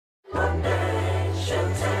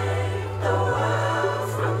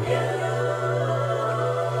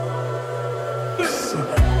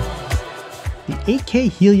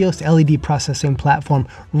8K Helios LED processing platform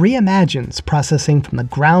reimagines processing from the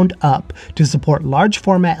ground up to support large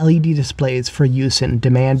format LED displays for use in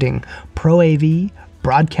demanding Pro AV,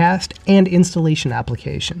 broadcast, and installation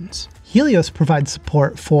applications. Helios provides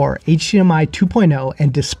support for HDMI 2.0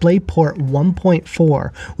 and DisplayPort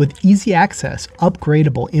 1.4 with easy access,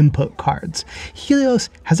 upgradable input cards. Helios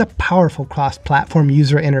has a powerful cross-platform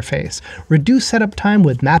user interface, reduce setup time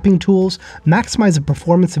with mapping tools, maximize the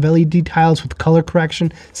performance of LED tiles with color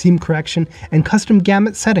correction, seam correction, and custom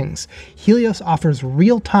gamut settings. Helios offers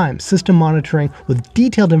real-time system monitoring with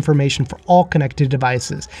detailed information for all connected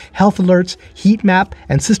devices. Health alerts, heat map,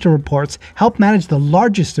 and system reports help manage the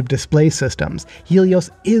largest of display systems. Helios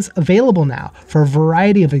is available now for a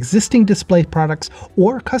variety of existing display products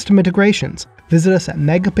or custom integrations. Visit us at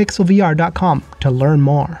megapixelvr.com to learn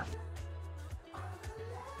more.